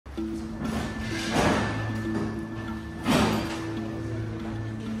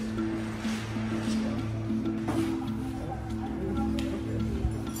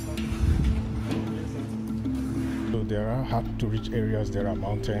there are hard-to-reach areas. There are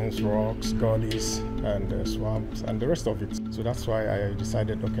mountains, rocks, gullies, and swamps, and the rest of it. So that's why I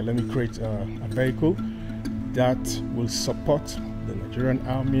decided, okay, let me create a vehicle that will support the Nigerian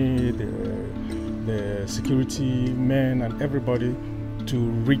Army, the security men, and everybody to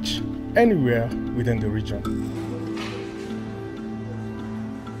reach anywhere within the region.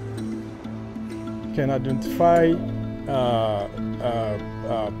 Can identify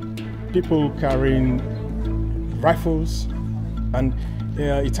people carrying rifles, and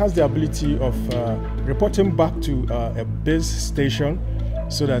it has the ability of reporting back to a base station,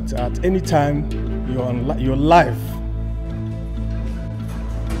 so that at any time you're live.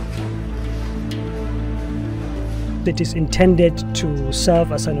 It is intended to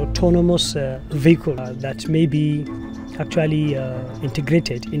serve as an autonomous vehicle that may be actually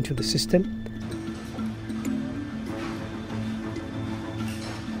integrated into the system.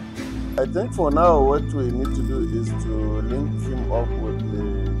 I think for now what we need to do is to link him up with the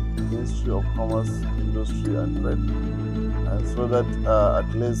Ministry of Commerce, Industry and Trade, and so that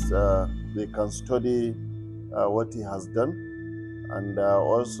at least they can study what he has done, and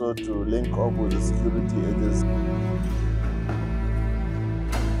also to link up with the security agencies.